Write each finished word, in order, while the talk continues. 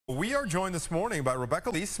We are joined this morning by Rebecca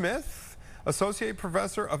Lee Smith, Associate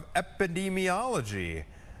Professor of Epidemiology.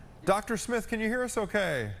 Dr. Smith, can you hear us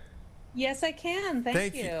okay? Yes, I can.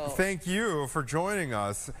 Thank you. Thank you for joining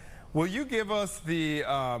us. Will you give us the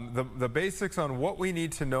basics on what we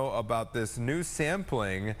need to know about this new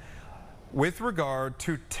sampling with regard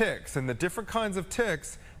to ticks and the different kinds of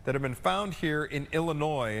ticks that have been found here in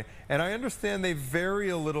Illinois? And I understand they vary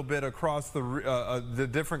a little bit across the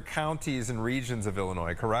different counties and regions of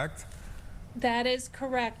Illinois, correct? That is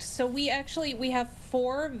correct. So we have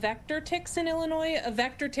 4 vector ticks in Illinois.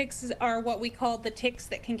 Vector ticks are what we call the ticks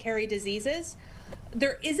that can carry diseases.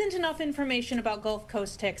 There isn't enough information about Gulf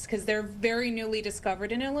Coast ticks because they're very newly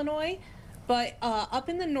discovered in Illinois. But up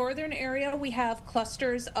in the northern area, we have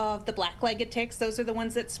clusters of the black-legged ticks. Those are the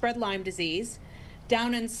ones that spread Lyme disease.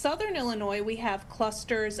 Down in southern Illinois, we have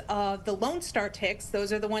clusters of the Lone Star ticks.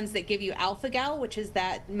 Those are the ones that give you alpha-gal, which is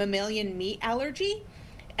that mammalian meat allergy.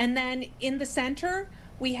 And then in the center,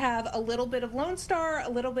 we have a little bit of Lone Star, a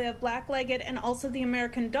little bit of black-legged, and also the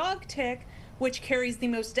American dog tick, which carries the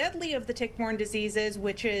most deadly of the tick-borne diseases,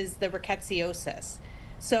 which is the rickettsiosis.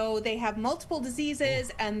 So they have multiple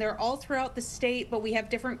diseases, and they're all throughout the state, but we have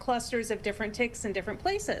different clusters of different ticks in different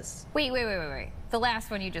places. Wait. The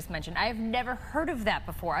last one you just mentioned, I've never heard of that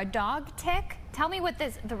before. A dog tick? Tell me what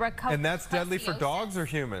the rickettsiosis. And that's deadly for dogs or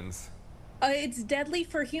humans? It's deadly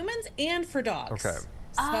for humans and for dogs. Okay.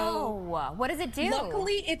 So, what does it do?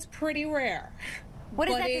 Luckily, it's pretty rare. What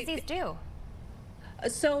does that disease do?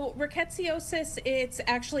 So rickettsiosis,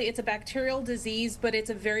 it's a bacterial disease, but it's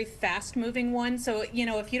a very fast-moving one. So,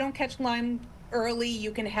 if you don't catch Lyme early,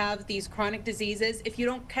 you can have these chronic diseases. If you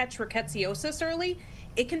don't catch rickettsiosis early,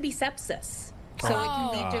 it can be sepsis. So it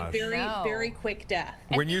can lead to very quick death.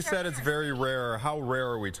 When you said it's very rare, how rare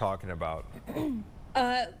are we talking about?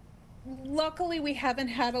 Luckily, we haven't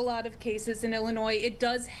had a lot of cases in Illinois. It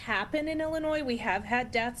does happen in Illinois. We have had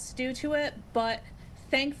deaths due to it, but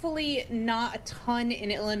thankfully not a ton in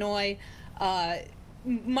Illinois.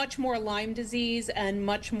 Much more Lyme disease and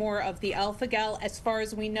much more of the alpha-gal as far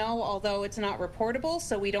as we know, although it's not reportable,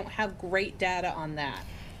 so we don't have great data on that.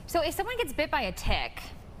 So if someone gets bit by a tick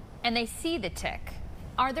and they see the tick,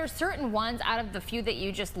 are there certain ones out of the few that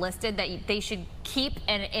you just listed that they should keep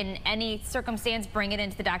and in any circumstance bring it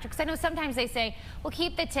into the doctor? Because I know sometimes they say, well,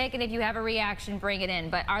 keep the tick, and if you have a reaction, bring it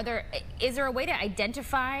in. But is there a way to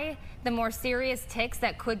identify the more serious ticks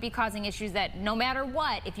that could be causing issues that no matter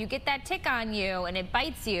what, if you get that tick on you and it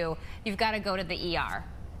bites you, you've got to go to the ER?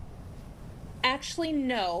 Actually,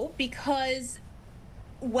 no, because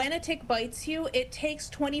when a tick bites you, it takes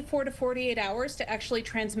 24 to 48 hours to actually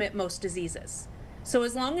transmit most diseases. So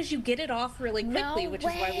as long as you get it off really quickly, which is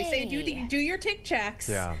why we say do your tick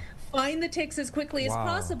checks, find the ticks as quickly as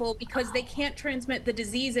possible, because they can't transmit the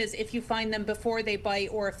diseases if you find them before they bite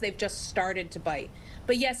or if they've just started to bite.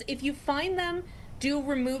 But yes, if you find them, do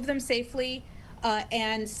remove them safely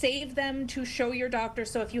and save them to show your doctor.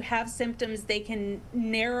 So if you have symptoms, they can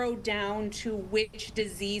narrow down to which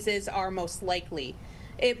diseases are most likely.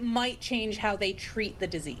 It might change how they treat the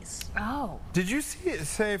disease. Oh. Did you see it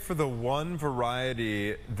say for the one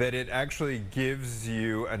variety that it actually gives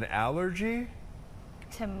you an allergy?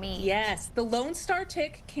 To meat. Yes, the Lone Star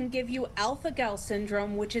tick can give you alpha-gal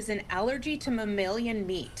syndrome, which is an allergy to mammalian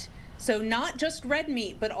meat. So not just red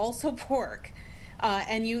meat, but also pork.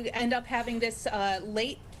 And you end up having this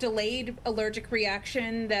late delayed allergic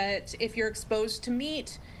reaction that if you're exposed to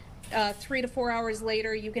meat, 3 to 4 hours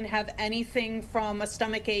later, you can have anything from a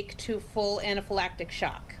stomach ache to full anaphylactic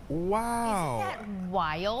shock. Wow. Isn't that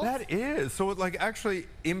wild? That is. So it actually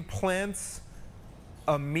implants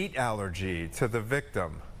a meat allergy to the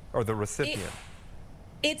victim or the recipient.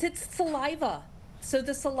 It's saliva. So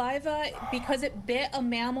the saliva, because it bit a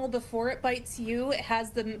mammal before it bites you, it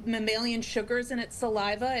has the mammalian sugars in its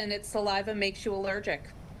saliva, and its saliva makes you allergic.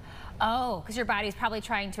 Oh, because your body's probably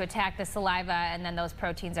trying to attack the saliva, and then those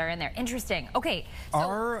proteins are in there. Interesting. Okay. So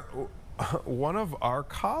One of our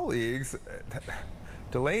colleagues,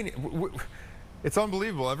 Delaney, it's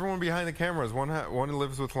unbelievable. Everyone behind the cameras, one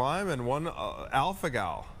lives with Lyme and one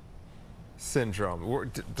alpha-gal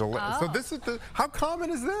syndrome. So this is how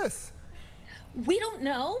common is this? We don't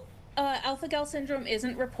know. Alpha-gal syndrome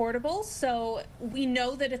isn't reportable, so we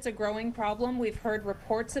know that it's a growing problem. We've heard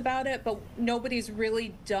reports about it, but nobody's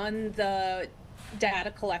really done the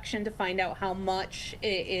data collection to find out how much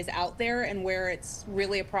it is out there and where it's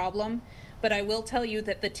really a problem. But I will tell you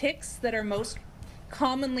that the ticks that are most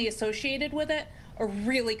commonly associated with it are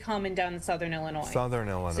really common down in southern Illinois. Southern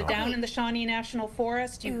Illinois. So down in the Shawnee National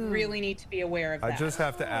Forest, you really need to be aware of that. I just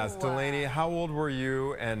have to ask, Delaney, how old were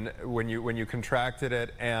you and when you contracted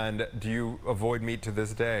it, and do you avoid meat to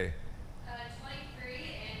this day? 23,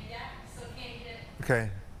 and yeah, so can't eat it. Okay,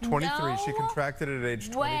 23. No She contracted it at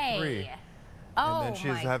age 23. way. And then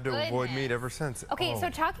she's had to avoid meat ever since. Okay, so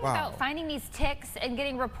talking wow. about finding these ticks and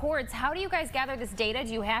getting reports, how do you guys gather this data?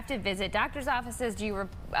 Do you have to visit doctor's offices? Do you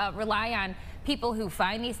rely on people who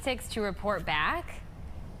find these ticks to report back?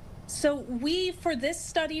 So for this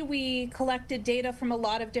study, we collected data from a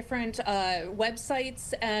lot of different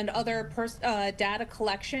websites and other data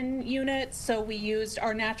collection units. So we used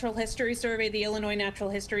our natural history survey. The Illinois Natural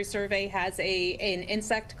History Survey has an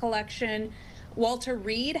insect collection. Walter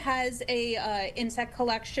Reed has a insect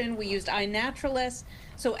collection. We used iNaturalist.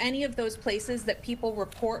 So any of those places that people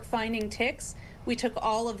report finding ticks, we took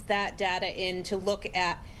all of that data in to look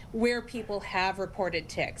at where people have reported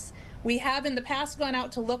ticks. We have in the past gone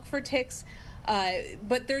out to look for ticks,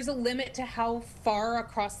 but there's a limit to how far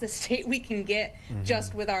across the state we can get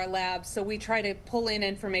just with our labs. So we try to pull in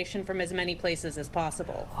information from as many places as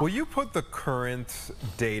possible. Will you put the current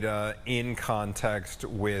data in context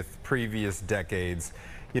with previous decades?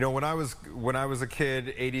 You know, when I was a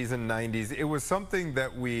kid, 80s and 90s, it was something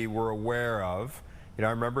that we were aware of. You know,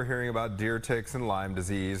 I remember hearing about deer ticks and Lyme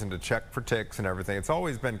disease and to check for ticks and everything. It's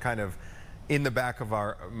always been kind of in the back of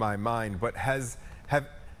my mind, but has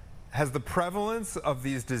the prevalence of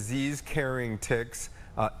these disease-carrying ticks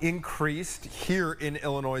increased here in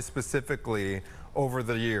Illinois specifically over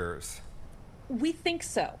the years? We think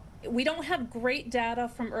so. We don't have great data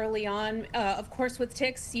from early on. Of course, with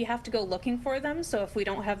ticks, you have to go looking for them. So if we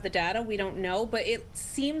don't have the data, we don't know. But it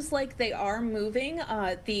seems like they are moving.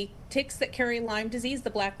 The ticks that carry Lyme disease, the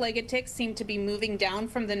black-legged ticks, seem to be moving down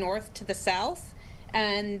from the north to the south.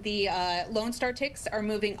 And the Lone Star ticks are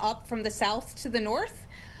moving up from the south to the north.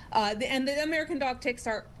 And the American dog ticks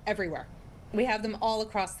are everywhere. We have them all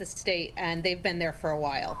across the state, and they've been there for a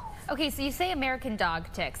while. Okay, so you say American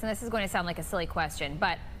dog ticks, and this is going to sound like a silly question,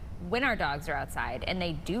 but when our dogs are outside and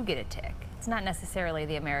they do get a tick, it's not necessarily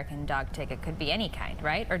the American dog tick. It could be any kind,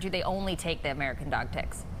 right? Or do they only take the American dog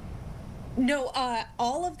ticks? No,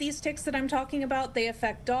 all of these ticks that I'm talking about, they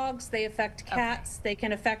affect dogs, they affect cats, they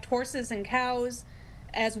can affect horses and cows,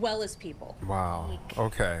 as well as people. Wow.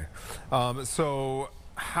 Okay. So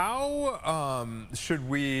how should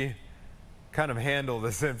we kind of handle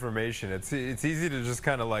this information? It's easy to just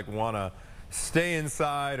kind of like want to stay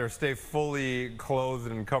inside or stay fully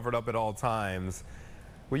clothed and covered up at all times.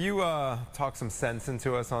 Will you talk some sense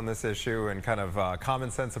into us on this issue and kind of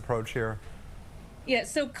common sense approach here? Yeah,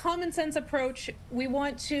 so common sense approach, we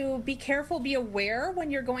want to be careful, be aware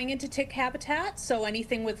when you're going into tick habitat. So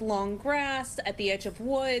anything with long grass, at the edge of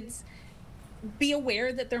woods, be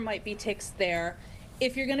aware that there might be ticks there.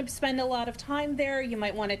 If you're going to spend a lot of time there, you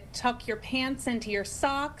might want to tuck your pants into your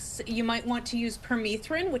socks. You might want to use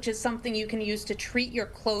permethrin, which is something you can use to treat your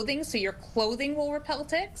clothing, so your clothing will repel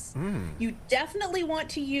ticks. You definitely want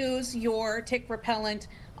to use your tick repellent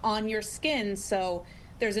on your skin. So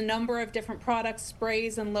there's a number of different products,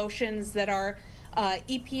 sprays and lotions that are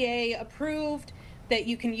EPA approved that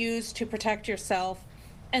you can use to protect yourself.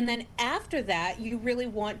 And then after that, you really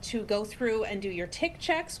want to go through and do your tick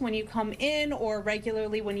checks when you come in or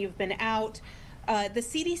regularly when you've been out. The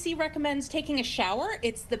CDC recommends taking a shower.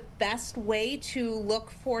 It's the best way to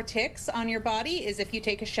look for ticks on your body is if you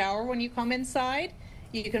take a shower when you come inside.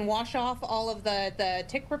 You can wash off all of the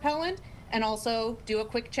tick repellent and also do a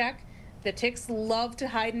quick check. The ticks love to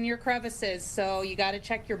hide in your crevices, so you got to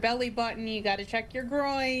check your belly button, you got to check your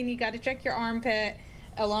groin, you got to check your armpit,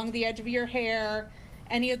 along the edge of your hair,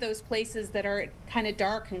 any of those places that are kind of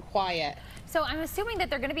dark and quiet. So I'm assuming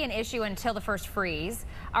that they're going to be an issue until the first freeze.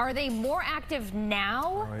 Are they more active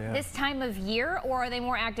now, this time of year, or are they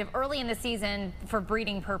more active early in the season for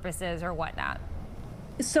breeding purposes or whatnot?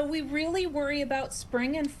 So we really worry about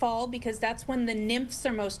spring and fall because that's when the nymphs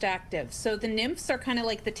are most active. So the nymphs are kind of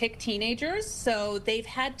like the tick teenagers. So they've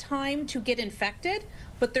had time to get infected,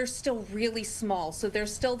 but they're still really small. So they're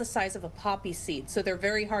still the size of a poppy seed. So they're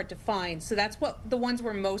very hard to find. So that's what the ones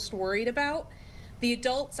we're most worried about. The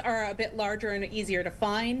adults are a bit larger and easier to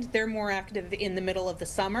find. They're more active in the middle of the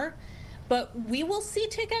summer. But we will see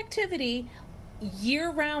tick activity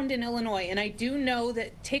year-round in Illinois, and I do know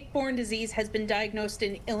that tick-borne disease has been diagnosed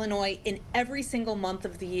in Illinois in every single month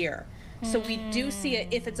of the year. So we do see it.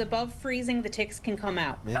 If it's above freezing, the ticks can come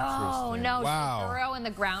out. Oh, no. Wow. So burrow in the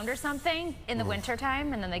ground or something in the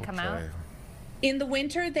wintertime, and then they come out? In the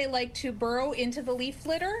winter, they like to burrow into the leaf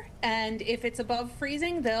litter, and if it's above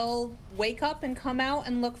freezing, they'll wake up and come out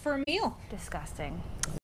and look for a meal. Disgusting.